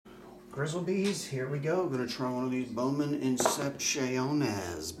GrizzleBees, here we go. Gonna try one of these Bowman Inception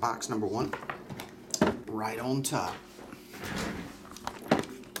as box number 1. Right on top.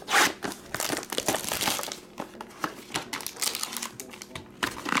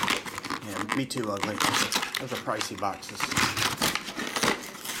 Yeah, me too, ugly. Those are pricey boxes.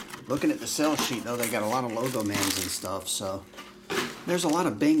 Looking at the sell sheet though, they got a lot of logo mans and stuff, so there's a lot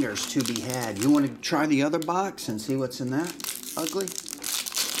of bangers to be had. You want to try the other box and see what's in that, ugly?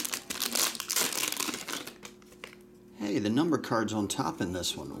 Hey, the number card's on top in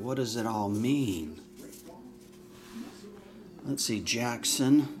this one. What does it all mean? Let's see,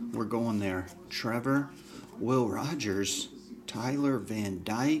 Jackson, we're going there. Trevor, Will Rogers, Tyler Van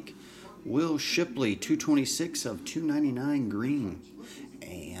Dyke, Will Shipley, 226 of 299 green.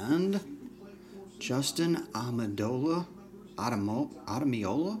 And Justin Amendola,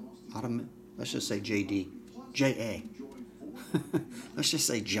 let's just say JD, J.A. Let's just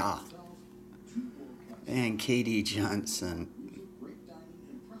say Ja. And Katie Johnson.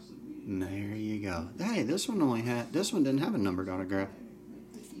 There you go. Hey, this one didn't have a numbered autograph.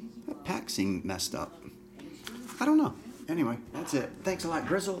 That pack seemed messed up. I don't know. Anyway, that's it. Thanks a lot,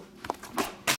 Grizzle.